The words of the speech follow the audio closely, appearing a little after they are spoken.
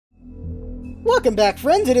Welcome back,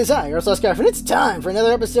 friends. It is I, your Scarf, and it's time for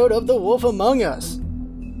another episode of The Wolf Among Us.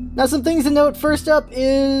 Now, some things to note. First up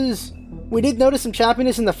is we did notice some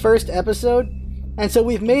choppiness in the first episode, and so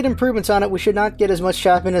we've made improvements on it. We should not get as much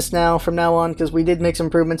choppiness now from now on because we did make some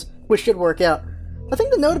improvements, which should work out. I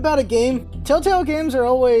think the note about a game, Telltale games are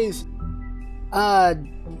always,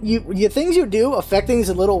 things you do affect things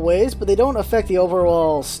in little ways, but they don't affect the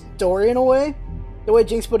overall story in a way. The way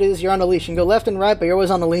Jinx put it is you're on a leash. You can go left and right, but you're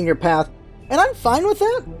always on a linear path. And I'm fine with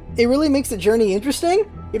that. It really makes the journey interesting,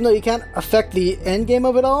 even though you can't affect the end game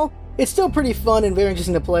of it all. It's still pretty fun and very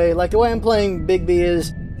interesting to play. Like the way I'm playing Big B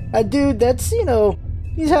is a dude that's,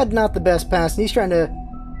 he's had not the best past, and he's trying to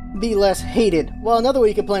be less hated. Well, another way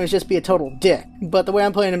you could play him is just be a total dick. But the way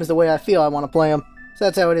I'm playing him is the way I feel I want to play him. So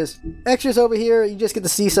that's how it is. Extras over here, you just get to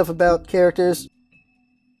see stuff about characters.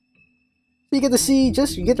 You get to see,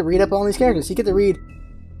 you get to read up on all these characters. You get to read,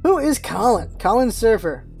 who is Colin? Colin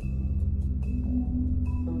Surfer.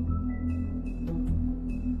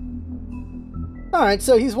 Alright,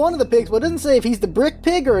 so he's one of the pigs. Well, it doesn't say if he's the brick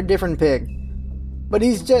pig or a different pig. But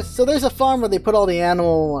he's just... So there's a farm where they put all the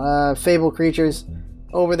animal, fable creatures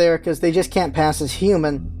over there because they just can't pass as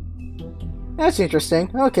human. That's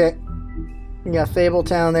interesting. Okay. You got Fable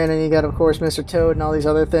Town there, and then you got, of course, Mr. Toad and all these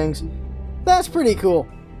other things. That's pretty cool.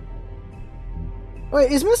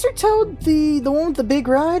 Wait, is Mr. Toad the one with the big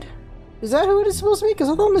ride? Is that who it is supposed to be? Because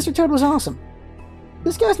I thought Mr. Toad was awesome.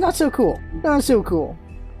 This guy's not so cool. Not so cool.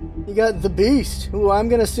 You got the Beast, who I'm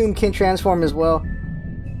gonna assume can transform as well.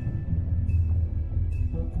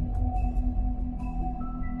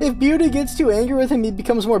 If Beauty gets too angry with him, he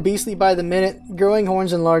becomes more beastly by the minute, growing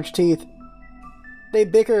horns and large teeth. They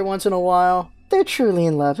bicker once in a while. They're truly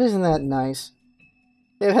in love, isn't that nice?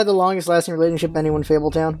 They've had the longest lasting relationship anyone in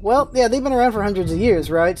Fabletown. Well, yeah, they've been around for hundreds of years,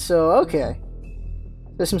 right? So, okay.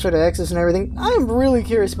 There's some sort of exes and everything. I'm really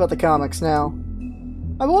curious about the comics now.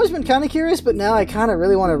 I've always been kind of curious, but now I kind of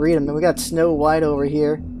really want to read them. Then we got Snow White over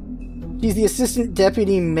here. She's the assistant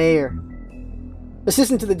deputy mayor.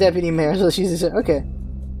 Assistant to the deputy mayor, so she's... Okay.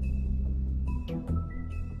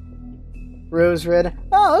 Rose Red.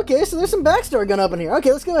 Oh, okay, so there's some backstory going up in here.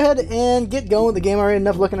 Okay, let's go ahead and get going with the game already.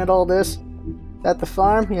 Enough looking at all this. At the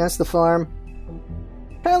farm? Yeah, that's the farm.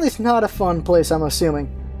 Apparently it's not a fun place, I'm assuming.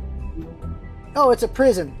 Oh, it's a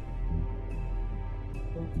prison.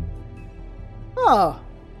 Oh.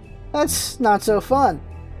 That's not so fun.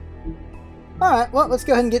 Alright, well, let's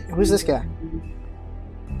go ahead and get... Who's this guy?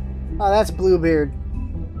 Oh, that's Bluebeard.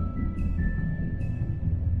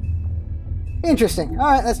 Interesting.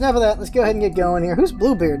 Alright, that's enough of that. Let's go ahead and get going here. Who's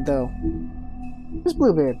Bluebeard, though? Who's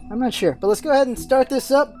Bluebeard? I'm not sure. But let's go ahead and start this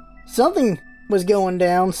up. Something was going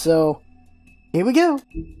down, so... Here we go.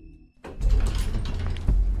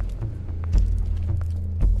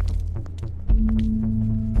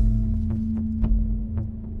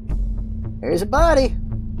 There's a body.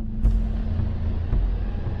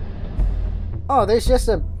 Oh, there's just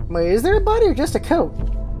a... Wait, is there a body or just a coat?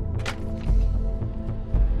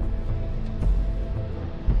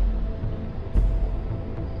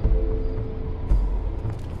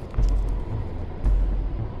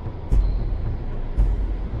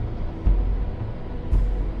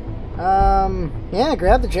 Yeah,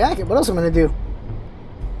 grab the jacket. What else am I gonna do?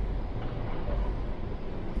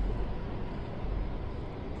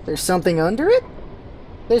 There's something under it?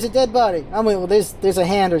 There's a dead body. Oh wait, well there's a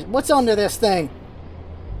hand. What's under this thing?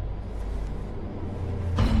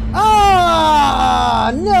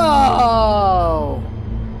 Ah, no!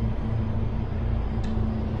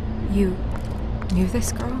 You knew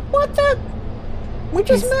this girl? What the? We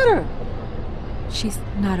just met her. She's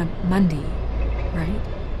not a Mundy, right?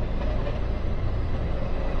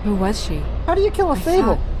 Who was she? How do you kill a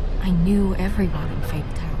Fable? I knew everyone in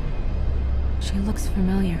Fabletown. She looks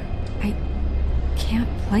familiar. I can't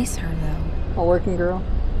place her, though. A working girl?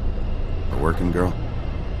 A working girl?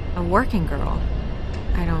 A working girl?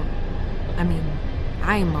 I'm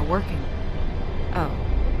a working... Oh.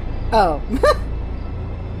 Oh.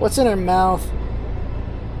 What's in her mouth?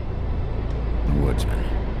 The woodsman.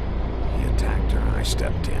 He attacked her and I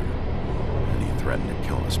stepped in. And he threatened to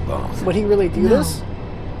kill us both. Would he really do this?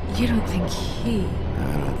 You don't think he...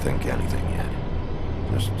 I don't think anything yet.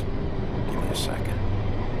 Just give me a second.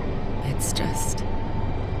 It's just...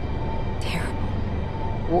 terrible.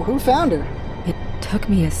 Well, who found her? It took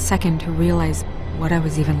me a second to realize what I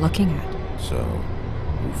was even looking at. So,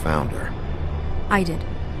 who found her? I did.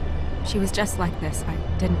 She was just like this. I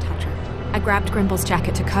didn't touch her. I grabbed Grimble's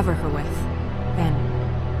jacket to cover her with. Then,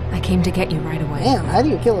 I came to get you right away. Damn, how do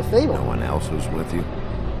you kill a Fable? No one else was with you?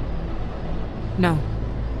 No.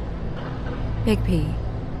 Big P,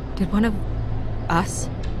 did one of us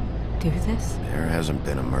do this? There hasn't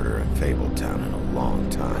been a murder in Fabletown in a long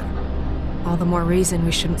time. All the more reason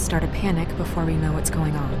we shouldn't start a panic before we know what's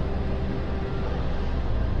going on.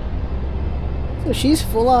 So she's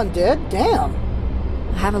full on dead? Damn.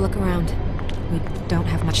 Have a look around. We don't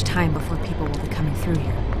have much time before people will be coming through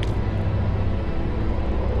here.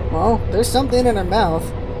 Well, there's something in her mouth.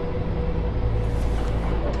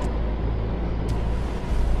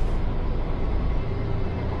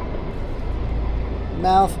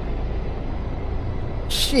 Mouth.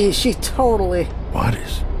 She totally... What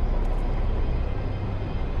is...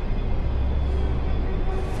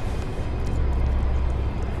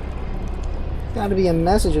 Gotta be a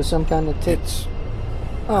message of some kind of It's...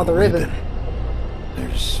 Oh, the ribbon.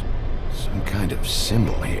 There's some kind of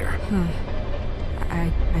symbol here.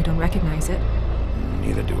 I don't recognize it.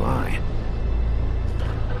 Neither do I.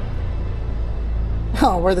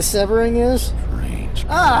 Oh, where the severing is? Strange.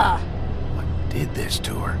 Ah! What did this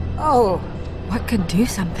to her? Oh! What could do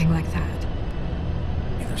something like that?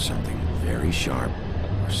 Either something very sharp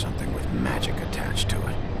or something with magic attached to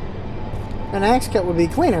it. An axe cut would be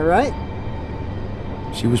cleaner, right?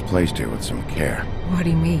 She was placed here with some care. What do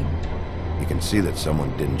you mean? You can see that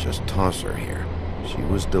someone didn't just toss her here. She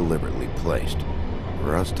was deliberately placed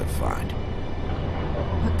for us to find.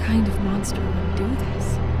 What kind of monster would do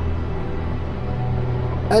this?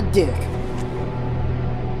 A dick.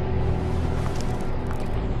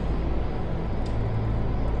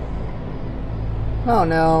 Oh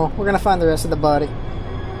no, we're gonna find the rest of the body.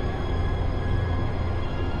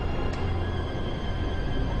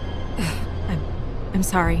 I'm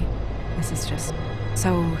sorry. This is just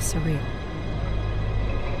so surreal.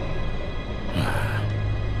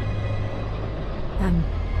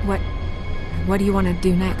 What do you want to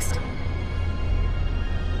do next?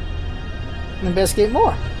 Investigate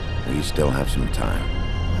more. We still have some time.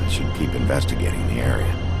 I should keep investigating the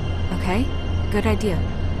area. Okay, good idea.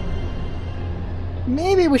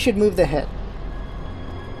 Maybe we should move the head.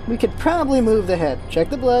 We could probably move the head. Check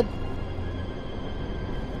the blood.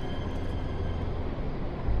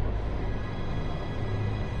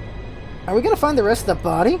 Are we gonna find the rest of the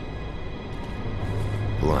body?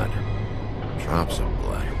 Blood. Drops of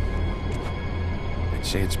blood. I'd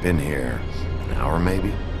say it's been here an hour,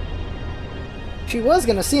 maybe? She was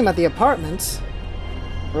gonna see him at the apartments.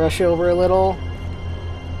 Rush over a little.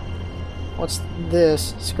 What's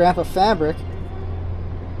this? Scrap of fabric.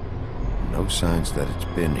 No signs that it's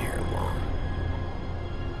been here long.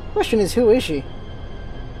 Question is, who is she?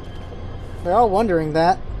 They're all wondering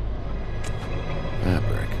that.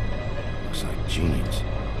 Fabric. Looks like jeans.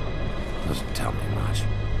 Doesn't tell me much.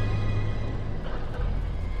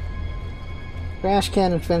 Trash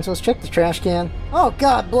can and fence. Let's check the trash can. Oh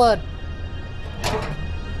god, blood!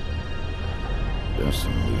 Just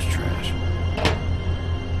some loose trash.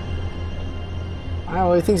 I don't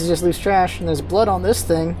know, he thinks it's just loose trash, and there's blood on this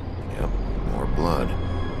thing. Yep, more blood.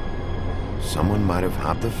 Someone might have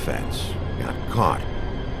hopped the fence, got caught,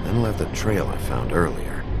 then left the trail I found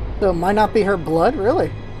earlier. So it might not be her blood,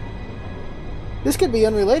 really? This could be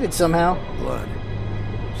unrelated somehow. Blood.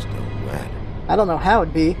 Still wet. I don't know how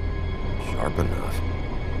it'd be. Sharp enough.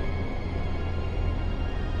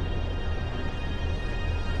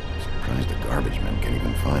 Surprised the garbage men can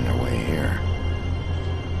even find their way here.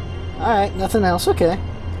 Alright, nothing else. Okay.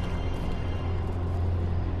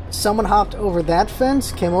 Someone hopped over that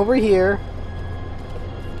fence, came over here.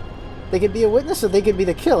 They could be a witness or they could be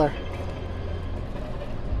the killer.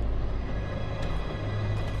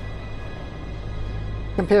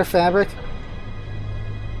 Compare fabric.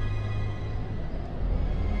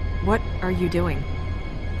 What are you doing?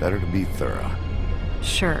 Better to be thorough.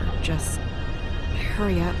 Sure, just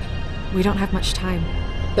hurry up. We don't have much time.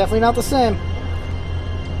 Definitely not the same.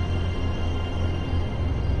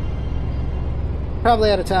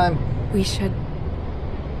 Probably out of time. We should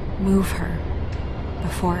move her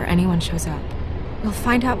before anyone shows up. We'll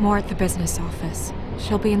find out more at the business office.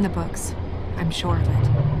 She'll be in the books. I'm sure of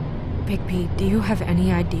it. Big P, do you have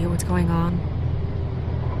any idea what's going on?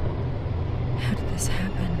 How did this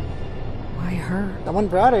happen? Why her? Someone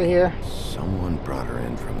brought her here. Someone brought her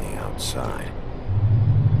in from the outside.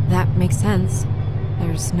 That makes sense.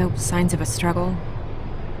 There's no signs of a struggle.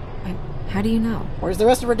 But how do you know? Where's the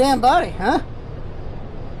rest of her damn body, huh?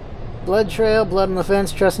 Blood trail, blood on the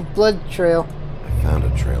fence, trust blood trail. I found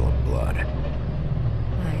a trail of blood.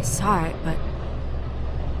 I saw it, but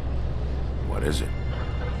What is it?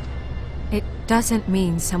 it doesn't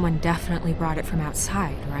mean someone definitely brought it from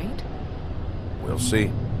outside, right? We'll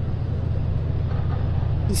see.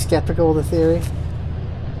 He's skeptical of the theory.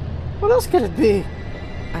 What else could it be?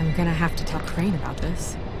 I'm gonna have to tell Crane about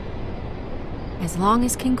this. As long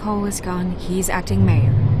as King Cole is gone, he's acting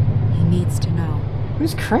mayor. He needs to know.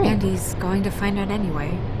 Who's Crane? And he's going to find out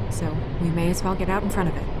anyway, so we may as well get out in front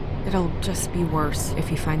of it. It'll just be worse if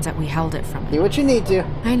he finds out we held it from him. Do what you need to.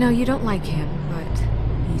 I know you don't like him,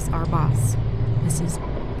 but he's our boss. This is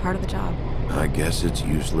part of the job. I guess it's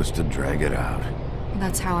useless to drag it out.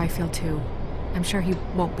 That's how I feel too. I'm sure he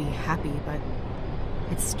won't be happy, but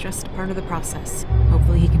it's just part of the process.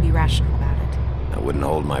 Hopefully he can be rational about it. I wouldn't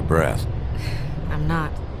hold my breath. I'm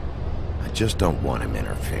not. I just don't want him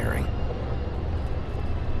interfering.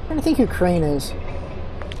 I'm trying to think who Crane is.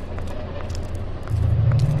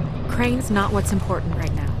 Crane's not what's important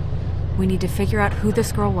right now. We need to figure out who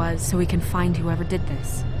this girl was so we can find whoever did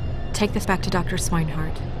this. Take this back to Dr.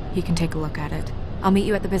 Swinehart. He can take a look at it. I'll meet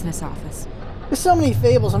you at the business office. There's so many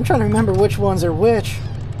fables, I'm trying to remember which ones are which.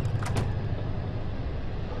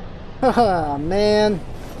 Haha, man.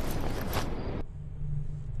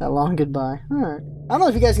 That long goodbye. Alright. I don't know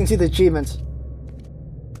if you guys can see the achievements.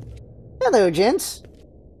 Hello, gents.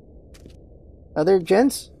 Other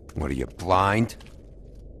gents? What are you, blind?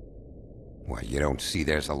 What, you don't see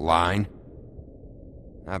there's a line?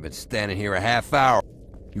 I've been standing here a half hour.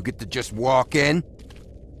 You get to just walk in?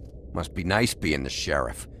 Must be nice being the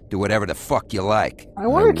sheriff. Do whatever the fuck you like. I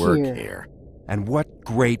work here. here. And what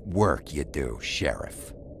great work you do,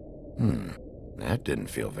 Sheriff. That didn't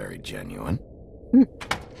feel very genuine.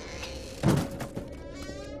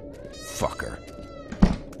 Fucker.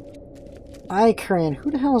 Crane.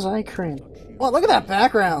 Who the hell is Crane? Oh, look at that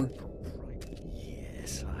background.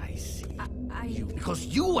 Yes, I see. Because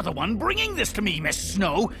you are the one bringing this to me, Miss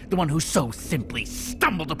Snow. The one who so simply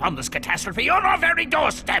stumbled upon this catastrophe on our very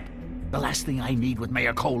doorstep. The last thing I need with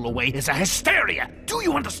Mayor Cole away is a hysteria. Do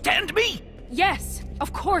you understand me? Yes,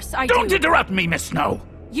 of course I do. Don't interrupt me, Miss Snow.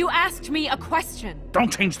 You asked me a question.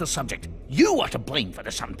 Don't change the subject. You are to blame for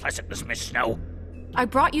this unpleasantness, Miss Snow. I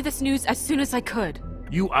brought you this news as soon as I could.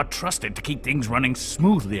 You are trusted to keep things running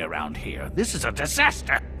smoothly around here. This is a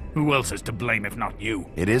disaster. Who else is to blame if not you?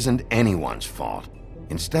 It isn't anyone's fault.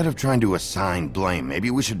 Instead of trying to assign blame,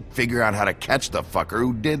 maybe we should figure out how to catch the fucker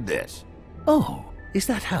who did this. Oh, is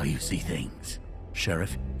that how you see things?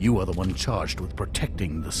 Sheriff, you are the one charged with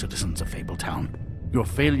protecting the citizens of Fabletown. Your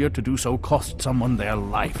failure to do so cost someone their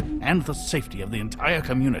life and the safety of the entire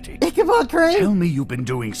community. Ichabod Crane? Tell me you've been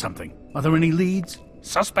doing something. Are there any leads?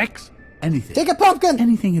 Suspects? Anything? Take a pumpkin!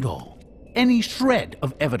 Anything at all. Any shred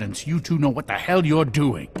of evidence you two know what the hell you're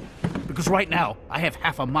doing. Because right now, I have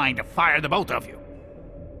half a mind to fire the both of you.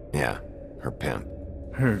 Yeah, her pimp.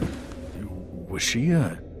 Was she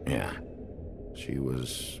Yeah. She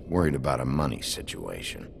was worried about a money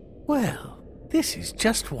situation. Well, this is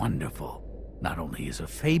just wonderful. Not only is a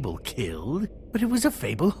fable killed, but it was a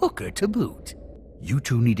fable hooker to boot. You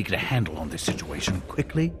two need to get a handle on this situation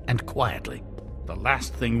quickly and quietly. The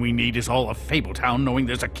last thing we need is all of Fabletown knowing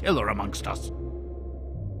there's a killer amongst us.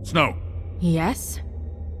 Snow. Yes?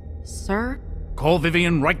 Sir? Call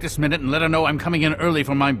Vivian right this minute and let her know I'm coming in early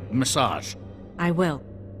for my massage. I will.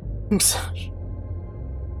 Massage.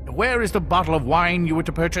 Where is the bottle of wine you were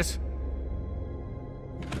to purchase?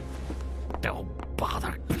 Oh,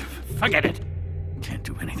 bother. Forget it. Can't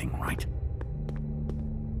do anything right.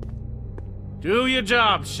 Do your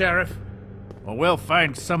job, Sheriff, or we'll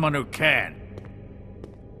find someone who can.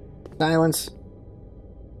 Silence.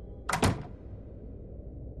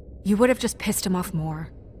 You would have just pissed him off more.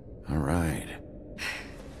 All right.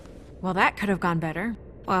 Well, that could have gone better.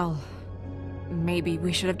 Well, maybe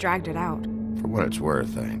we should have dragged it out. For what it's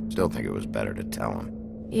worth, I still think it was better to tell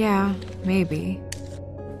him. Yeah, maybe.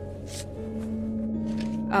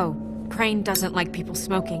 Oh, Crane doesn't like people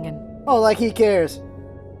smoking and... Oh, like he cares.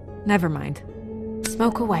 Never mind.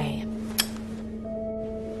 Smoke away.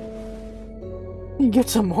 You get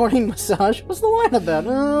some morning massage? What's the line about?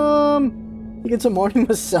 You get some morning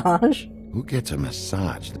massage? Who gets a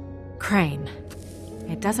massage? Crane.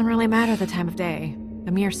 It doesn't really matter the time of day.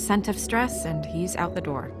 A mere scent of stress and he's out the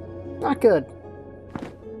door. Not good.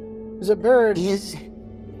 There's a bird. Is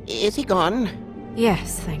he gone?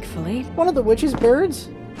 Yes, thankfully. One of the witch's birds?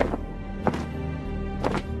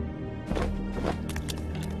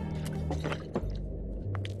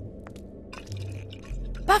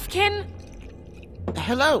 Buffkin!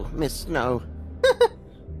 Hello, Miss Snow.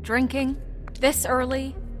 Drinking? This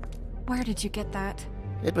early? Where did you get that?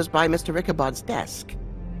 It was by Mr. Ichabod's desk.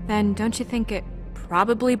 Then don't you think it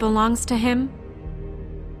probably belongs to him?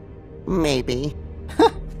 Maybe.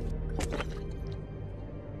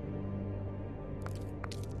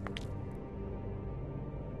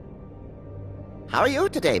 How are you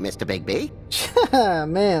today, Mr. Bigby?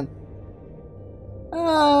 Man.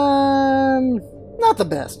 Not the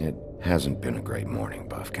best. It Hasn't been a great morning,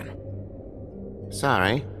 Buffkin.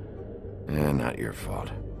 Sorry. Not your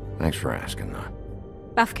fault. Thanks for asking, though.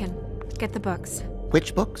 Buffkin, get the books.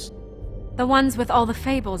 Which books? The ones with all the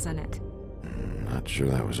fables in it. Not sure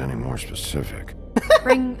that was any more specific.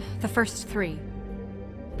 Bring the first 3.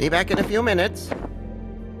 Be back in a few minutes.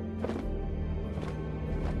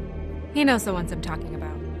 He knows the ones I'm talking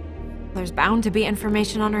about. There's bound to be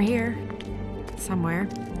information on her here. Somewhere.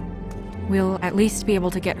 We'll at least be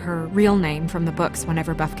able to get her real name from the books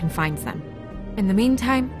whenever Buffkin finds them. In the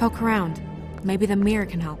meantime, poke around. Maybe the mirror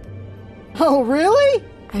can help. Oh, really?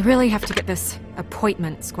 I really have to get this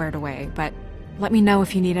appointment squared away, but let me know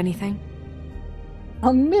if you need anything.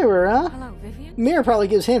 A mirror, huh? Hello, Vivian? Mirror probably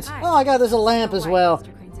gives hints. Hi. Oh, I got this a lamp as well.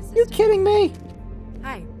 You kidding me?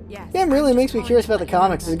 Hi, yes. Game really makes me curious about the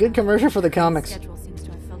comics. It's a good commercial for the comics. Schedule seems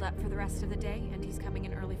to have filled up for the rest of the day, and he's coming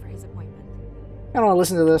in early for his appointment. I don't want to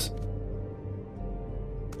listen to this.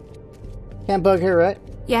 Can't bug her, right?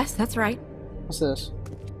 Yes, that's right. What's this?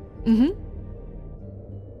 Mm-hmm.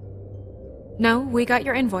 No, we got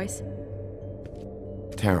your invoice.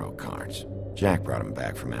 Tarot cards. Jack brought them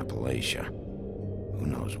back from Appalachia. Who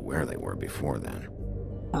knows where they were before then?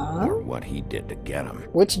 Or what he did to get them.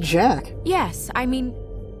 Which Jack? Yes, I mean,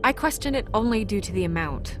 I question it only due to the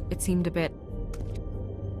amount. It seemed a bit...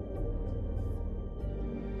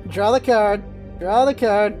 Draw the card. Draw the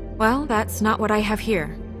card. Well, that's not what I have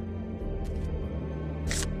here.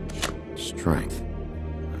 Strength.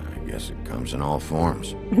 I guess it comes in all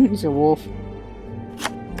forms. He's a wolf.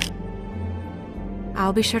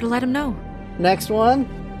 I'll be sure to let him know. Next one.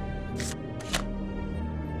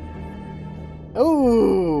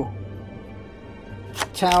 Ooh.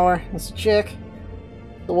 Tower. That's a chick.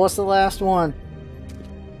 So what's the last one?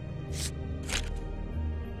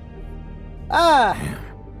 Ah!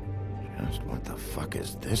 Damn. Just what the fuck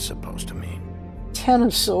is this supposed to mean? 10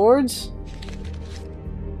 of Swords?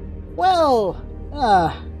 Well,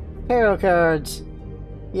 tarot cards.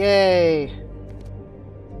 Yay.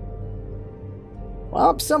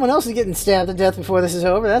 Well, someone else is getting stabbed to death before this is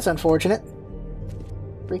over. That's unfortunate.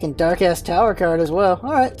 Freaking dark-ass tower card as well.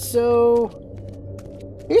 Alright, so...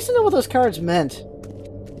 I used to know what those cards meant.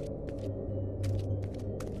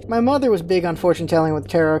 My mother was big on fortune-telling with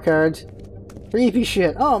tarot cards. Creepy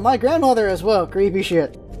shit. Oh, my grandmother as well. Creepy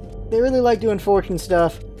shit. They really like doing fortune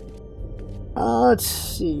stuff. Let's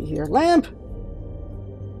see here. Lamp!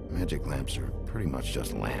 Magic lamps are pretty much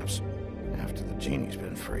just lamps. After the genie's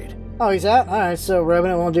been freed. Oh, he's out? Alright, so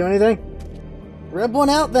rubbing it won't do anything? Rub one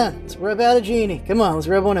out then. Let's rub out a genie. Come on, let's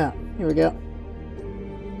rub one out. Here we go.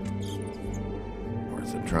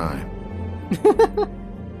 Worth a try.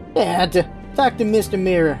 Yeah, I had to talk to Mr.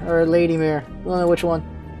 Mirror, or Lady Mirror. I don't know which one.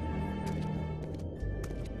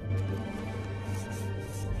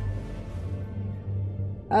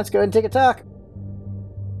 Let's go ahead and take a talk.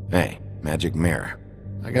 Hey, Magic Mirror.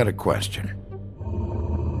 I got a question.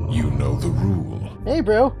 You know the rule. Hey,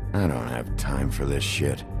 bro. I don't have time for this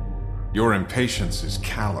shit. Your impatience is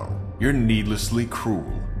callow. You're needlessly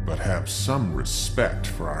cruel, but have some respect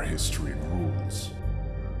for our history and rules.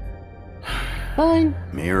 Fine.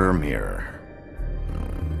 Mirror, mirror.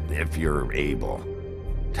 If you're able,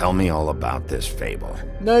 tell me all about this fable.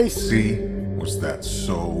 Nice. See? Was that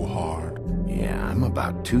so hard? Yeah, I'm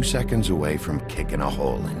about 2 seconds away from kicking a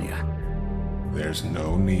hole in you. There's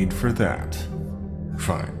no need for that.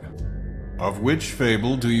 Fine. Of which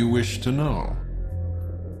fable do you wish to know?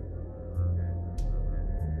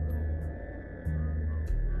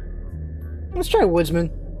 Let's try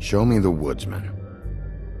Woodsman. Show me the woodsman.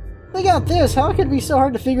 They got this. How could it be so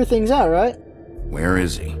hard to figure things out, right? Where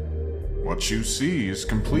is he? What you see is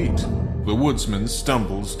complete. The woodsman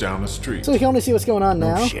stumbles down a street. So we can only see what's going on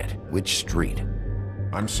now. Oh shit. Which street?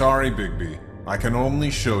 I'm sorry, Bigby. I can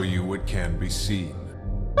only show you what can be seen.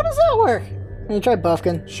 How does that work? Let me try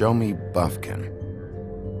Buffkin. Show me Buffkin.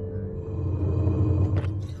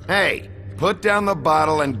 Hey, put down the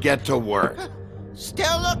bottle and get to work.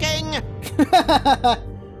 Still looking!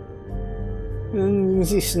 You can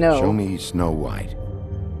see Snow. Show me Snow White.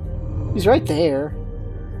 He's right there.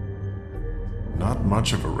 Not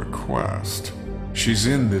much of a request. She's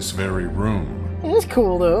in this very room. It is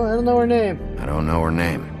cool, though. I don't know her name. I don't know her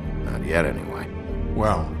name. Not yet, anyway.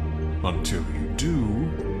 Well, until you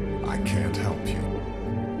do, I can't help you.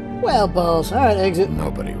 Well, balls. Alright, exit.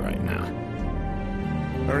 Nobody right now.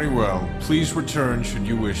 Very well. Please return should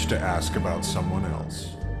you wish to ask about someone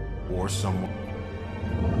else. Or someone...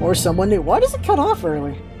 Or someone new. Why does it cut off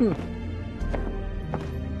early?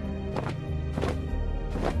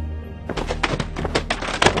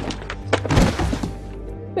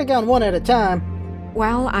 Pick on one at a time.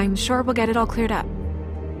 Well, I'm sure we'll get it all cleared up.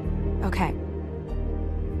 Okay.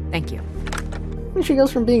 Thank you. She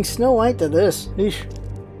goes from being Snow White to this. Eesh.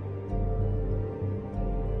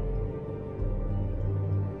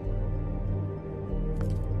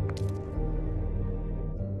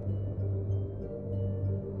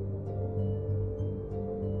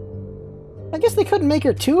 I guess they couldn't make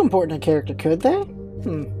her too important a character, could they?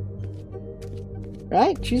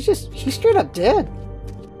 Right? She's straight up dead.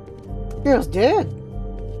 Girl's dead.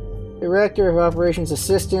 Director of Operations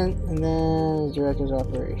Assistant, and then Director's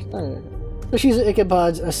Operations. So she's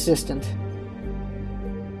Ichabod's assistant.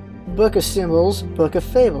 Book of Symbols, Book of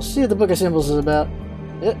Fables. See what the Book of Symbols is about.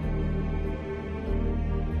 Yep.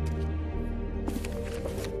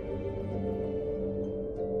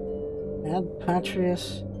 Ad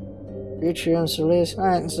Patrius. Atrium Solis.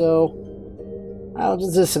 Alright, so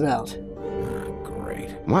what's this about?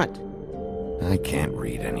 Great. What? I can't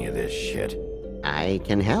read any of this shit. I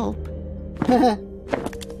can help.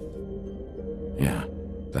 Yeah,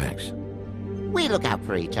 thanks. We look out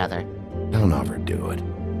for each other. Don't overdo it.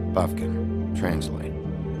 Buffkin, translate.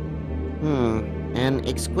 An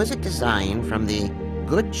exquisite design from the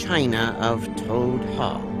good china of Toad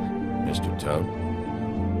Hall. Mr. Toad?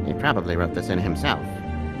 He probably wrote this in himself.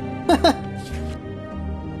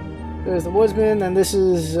 There's the woodsman, and this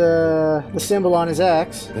is the symbol on his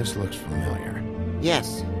axe. This looks familiar.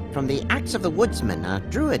 Yes, from the Axe of the Woodsman, a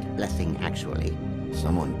druid blessing, actually.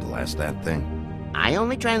 Someone bless that thing. I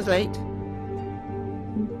only translate.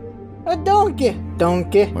 A donkey!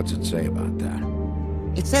 Donkey. What's it say about that?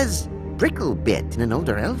 It says bricklebit in an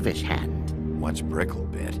older elvish hand. What's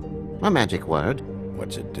bricklebit? A magic word.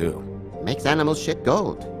 What's it do? Makes animals shit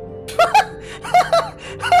gold.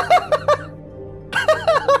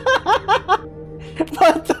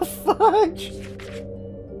 What the fudge?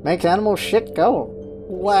 Makes animals shit go.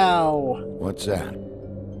 Wow. What's that?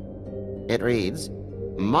 It reads,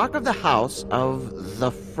 Mark of the House of the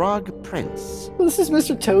Frog Prince. This is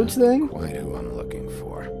Mr. Toad's thing? Quite who I'm looking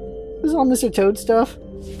for. This is all Mr. Toad stuff?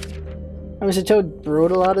 Mr. Toad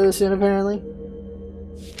wrote a lot of this in, apparently.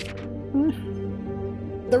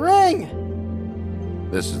 The ring!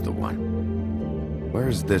 This is the one.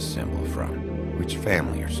 Where's this symbol from? Which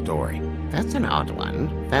family or story? That's an odd one.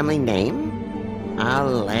 Family name?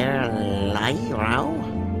 Allerleirauh?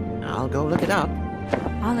 I'll go look it up.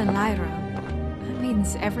 Allerleirauh. That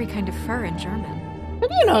means every kind of fur in German. How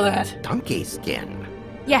do you know that? Donkey skin.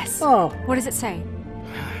 Yes. Oh. What does it say?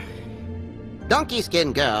 Donkey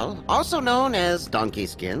skin girl, also known as donkey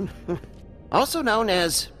skin. Also known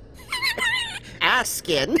as ass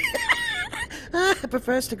skin.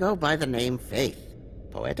 Prefers to go by the name Faith.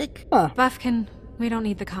 Poetic? Buffkin, we don't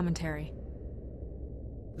need the commentary.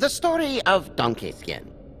 The story of Donkey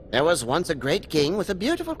Skin. There was once a great king with a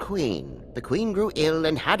beautiful queen. The queen grew ill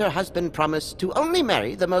and had her husband promise to only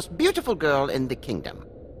marry the most beautiful girl in the kingdom.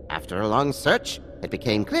 After a long search, it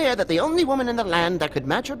became clear that the only woman in the land that could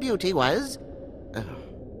match her beauty was...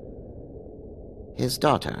 his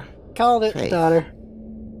daughter. Called it, Faith. daughter.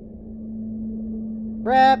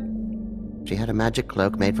 Rap. She had a magic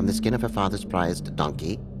cloak made from the skin of her father's prized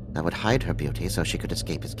donkey that would hide her beauty so she could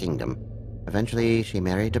escape his kingdom. Eventually, she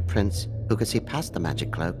married a prince who could see past the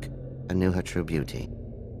magic cloak and knew her true beauty.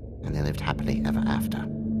 And they lived happily ever after.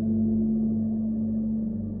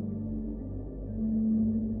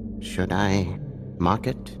 Should I mark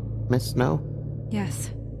it, Miss Snow? Yes.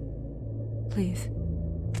 Please.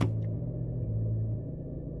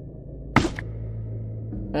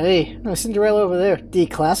 Hey, no, Cinderella over there.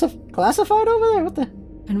 Classified over there? What the?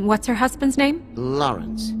 And what's her husband's name?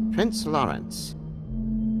 Lawrence. Prince Lawrence.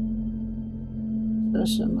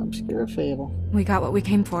 That's some obscure fable. We got what we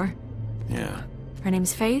came for. Yeah. Her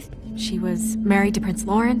name's Faith. She was married to Prince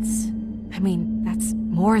Lawrence. I mean, that's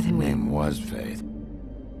more than we... Name was Faith.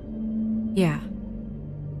 Yeah.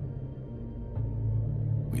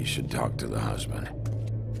 We should talk to the husband.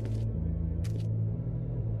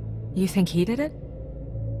 You think he did it?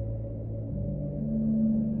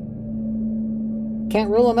 Can't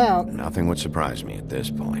rule him out. Nothing would surprise me at this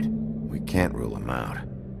point. We can't rule him out.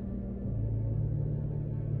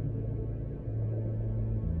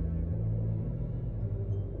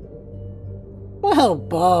 Well,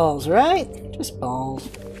 balls, right? Just balls.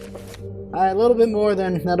 Alright, a little bit more,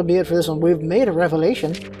 then that'll be it for this one. We've made a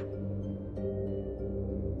revelation.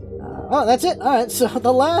 Oh, that's it? Alright, so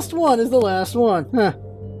the last one is the last one. Huh.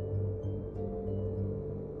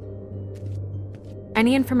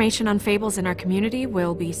 Any information on fables in our community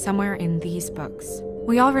will be somewhere in these books.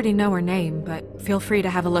 We already know her name, but feel free to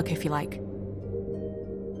have a look if you like.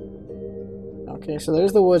 Okay, so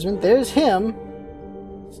there's the woodsman. There's him.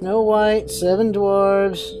 Snow White, 7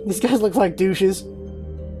 dwarves. These guys look like douches.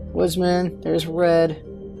 Woodsman. There's Red.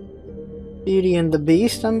 Beauty and the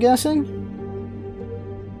Beast, I'm guessing.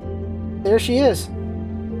 There she is.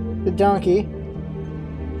 The donkey.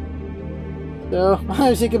 So, I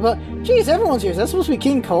was thinking about... Jeez, everyone's here. Is that supposed to be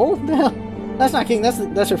King Cole? That's not King.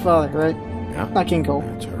 That's her father, right? Yeah. Not King Cole.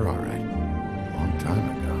 That's her, all right. Long time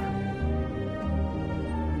ago.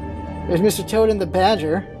 There's Mr. Toad and the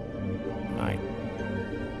Badger.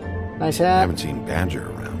 Nice I hat. haven't seen Badger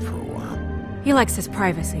around for a while. He likes his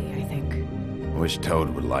privacy, I think. I wish Toad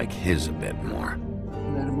would like his a bit more.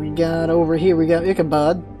 And then we got over here, we got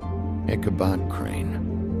Ichabod. Ichabod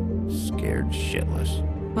Crane. Scared shitless.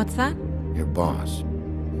 What's that? Your boss.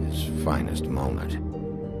 His finest moment.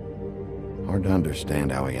 Hard to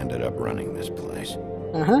understand how he ended up running this place.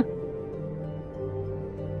 Uh-huh.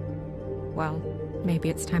 Well, maybe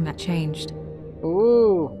it's time that changed.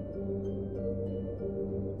 Ooh.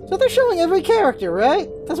 So they're showing every character, right?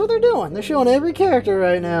 That's what they're doing. They're showing every character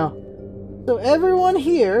right now. So everyone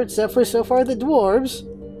here, except for so far the dwarves,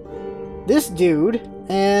 this dude,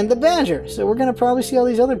 and the Badger. So we're gonna probably see all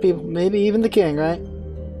these other people. Maybe even the king, right?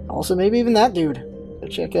 Also, maybe even that dude. So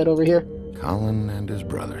check out over here. Colin and his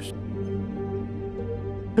brothers.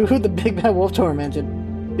 Who the big bad wolf tormented?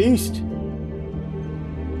 Beast.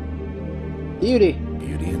 Beauty.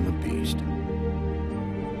 Beauty and the Beast.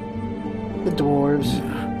 The dwarves.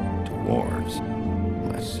 Dwarves.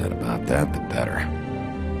 Less said about that, the better.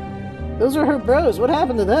 Those are her bros. What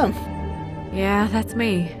happened to them? Yeah, that's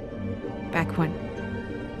me. Back when...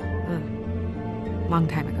 long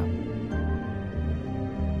time ago.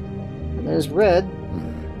 And there's Red.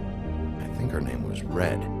 I think her name was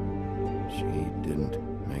Red. She didn't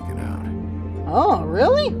make it out. Oh,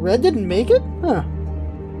 really? Red didn't make it? Huh.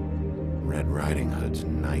 Red Riding Hood's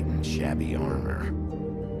knight in shabby armor.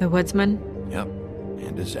 The woodsman? Yep,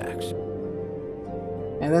 and his axe.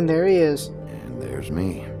 And then there he is. And there's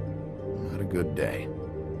me. Not a good day.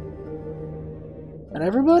 And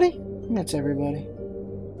everybody? I think that's everybody.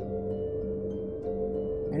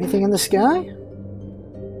 Anything in the sky?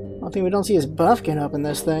 One thing we don't see is Buffkin up in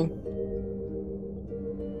this thing.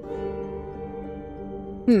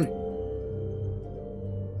 I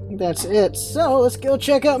think that's it. So, let's go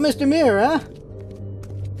check out Mr. Mirror, huh?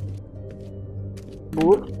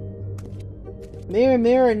 Ooh. Mirror,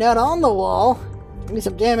 mirror, not on the wall. Give me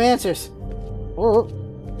some damn answers. Oh.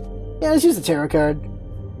 Yeah, let's use the tarot card.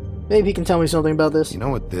 Maybe he can tell me something about this. You know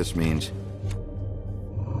what this means?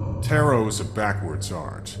 Tarot is a backwards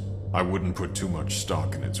art. I wouldn't put too much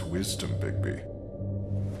stock in its wisdom, Bigby.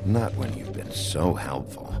 Not when you've been so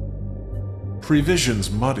helpful.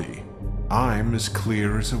 Prevision's muddy. I'm as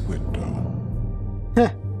clear as a window.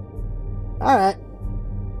 Heh. Alright.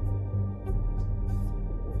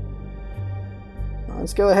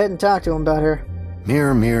 Let's go ahead and talk to him about her.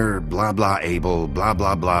 Mirror, mirror, blah blah able, blah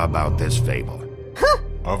blah blah about this fable.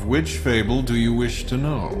 Of which fable do you wish to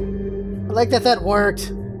know? I like that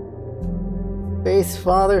worked. Faith,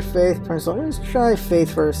 Father, Faith, Prince. Let's try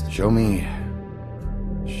Faith first. Show me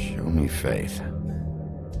faith.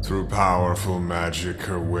 Through powerful magic,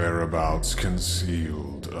 her whereabouts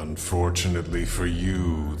concealed. Unfortunately for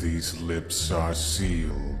you, these lips are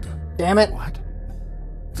sealed. Damn it. What?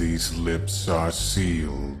 These lips are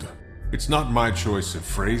sealed. It's not my choice of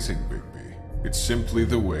phrasing, Bigby. It's simply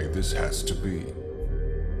the way this has to be.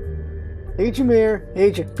 Hate you, Mirror.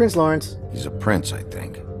 Hate you. Prince Lawrence. He's a prince, I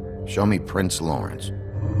think. Show me Prince Lawrence.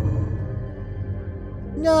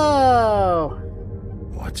 No!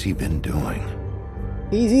 What's he been doing?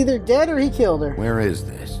 He's either dead or he killed her. Where is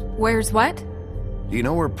this? Where's what? Do you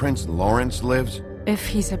know where Prince Lawrence lives? If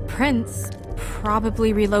he's a prince,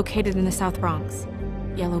 probably relocated in the South Bronx.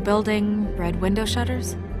 Yellow building, red window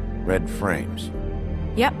shutters. Red frames.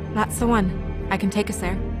 Yep, that's the one. I can take us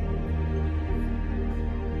there.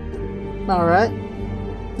 Alright.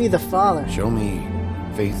 Be the father. Show me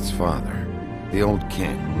Faith's father, the old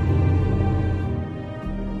king.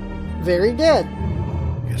 Very dead.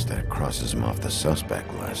 Guess that crosses him off the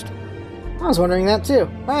suspect list. I was wondering that too.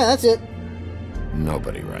 Alright, that's it.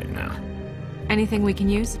 Nobody right now. Anything we can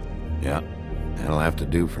use? Yeah, that'll have to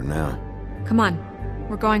do for now. Come on,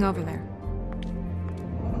 we're going over there.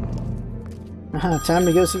 Time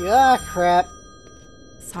to go see. Ah, crap.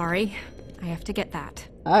 Sorry, I have to get that.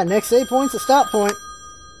 Alright, next save point's a stop point.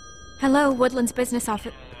 Hello, Woodland's business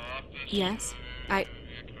office. Yes,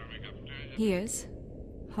 He is.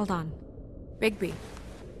 Hold on. Bigby,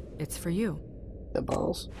 it's for you. The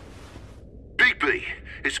balls. Bigby,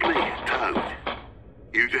 it's me, Toad.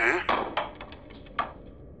 You there?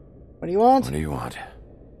 What do you want? What do you want?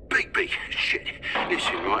 Bigby, shit.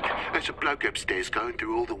 Listen, right? There's a bloke upstairs going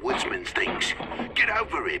through all the woodsman's things. Get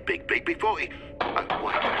over here, Bigby, before he... Oh,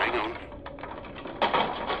 wait, hang on.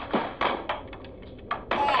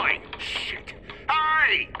 Oi! Shit!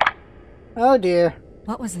 Hey! Oh dear.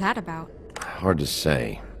 What was that about? Hard to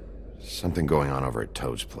say. Something going on over at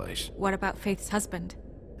Toad's place. What about Faith's husband?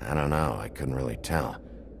 I don't know, I couldn't really tell.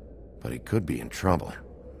 But he could be in trouble.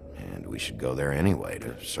 And we should go there anyway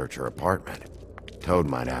to search her apartment. Toad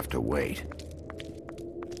might have to wait.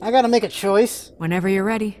 I gotta make a choice. Whenever you're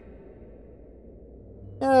ready.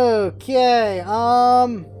 Okay,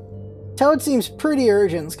 Toad seems pretty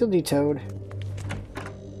urgent. Let's go do Toad.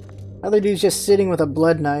 Other dude's just sitting with a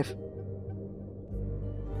blood knife.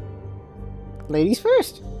 Ladies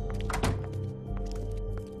first.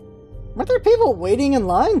 Weren't there people waiting in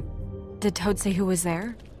line? Did Toad say who was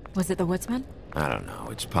there? Was it the woodsman? I don't know,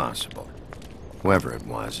 it's possible. Whoever it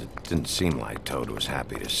was, it didn't seem like Toad was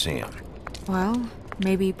happy to see him. Well,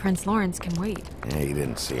 maybe Prince Lawrence can wait. Yeah, he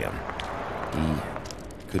didn't see him.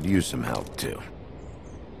 He could use some help, too.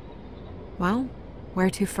 Well, where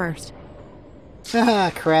to first?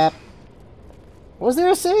 Ah, crap. Was there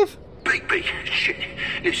a save? Bigby, shit.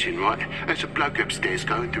 Listen, right? There's a bloke upstairs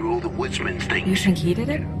going through all the woodsman's things. You think he did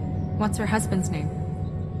it? What's her husband's name?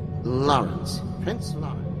 Lawrence. Prince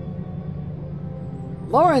Lawrence.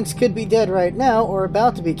 Lawrence could be dead right now or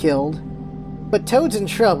about to be killed, but Toad's in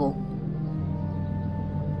trouble.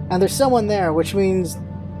 And there's someone there, which means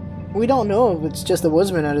we don't know if it's just the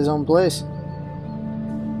woodsman at his own place.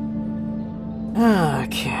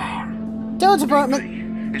 Okay. Toad's apartment.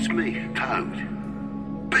 Bigby, it's me, Toad.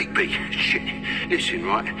 Bigby, shit. Listen,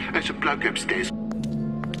 right? There's a bloke upstairs.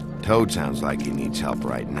 Toad sounds like he needs help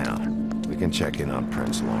right now. We can check in on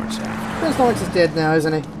Prince Lawrence after. Prince Lawrence is dead now,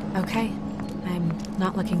 isn't he? Okay. I'm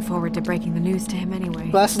not looking forward to breaking the news to him anyway.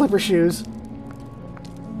 Glass slipper shoes.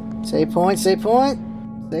 Save point, save point.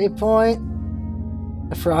 Save point.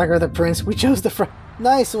 The frog or the prince? We chose the frog.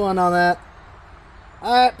 Nice one on that.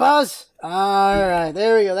 Alright, pause. Alright,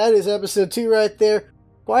 there we go. That is episode 2 right there.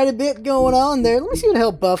 Quite a bit going on there. Let me see what the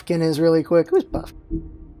hell Buffkin is really quick. Who's Buff?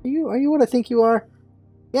 Are you what I think you are?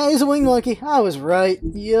 Yeah, he's a winged monkey. I was right.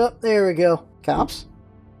 Yep, there we go. Cops?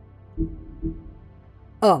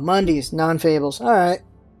 Oh, Mondays, non-fables. Alright.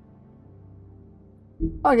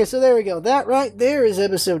 Okay, so there we go. That right there is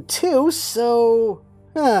episode 2, so...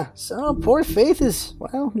 so poor Faith is,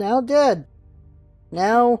 well, now dead.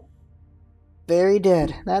 Now, very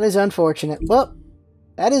dead. That is unfortunate. Well,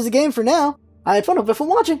 that is the game for now. I had fun. Hope for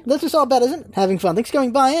watching. That's just all about, isn't it? Having fun. Thanks for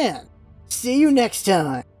coming by, and see you next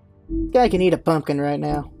time. This guy can eat a pumpkin right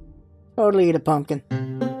now. Totally eat a pumpkin.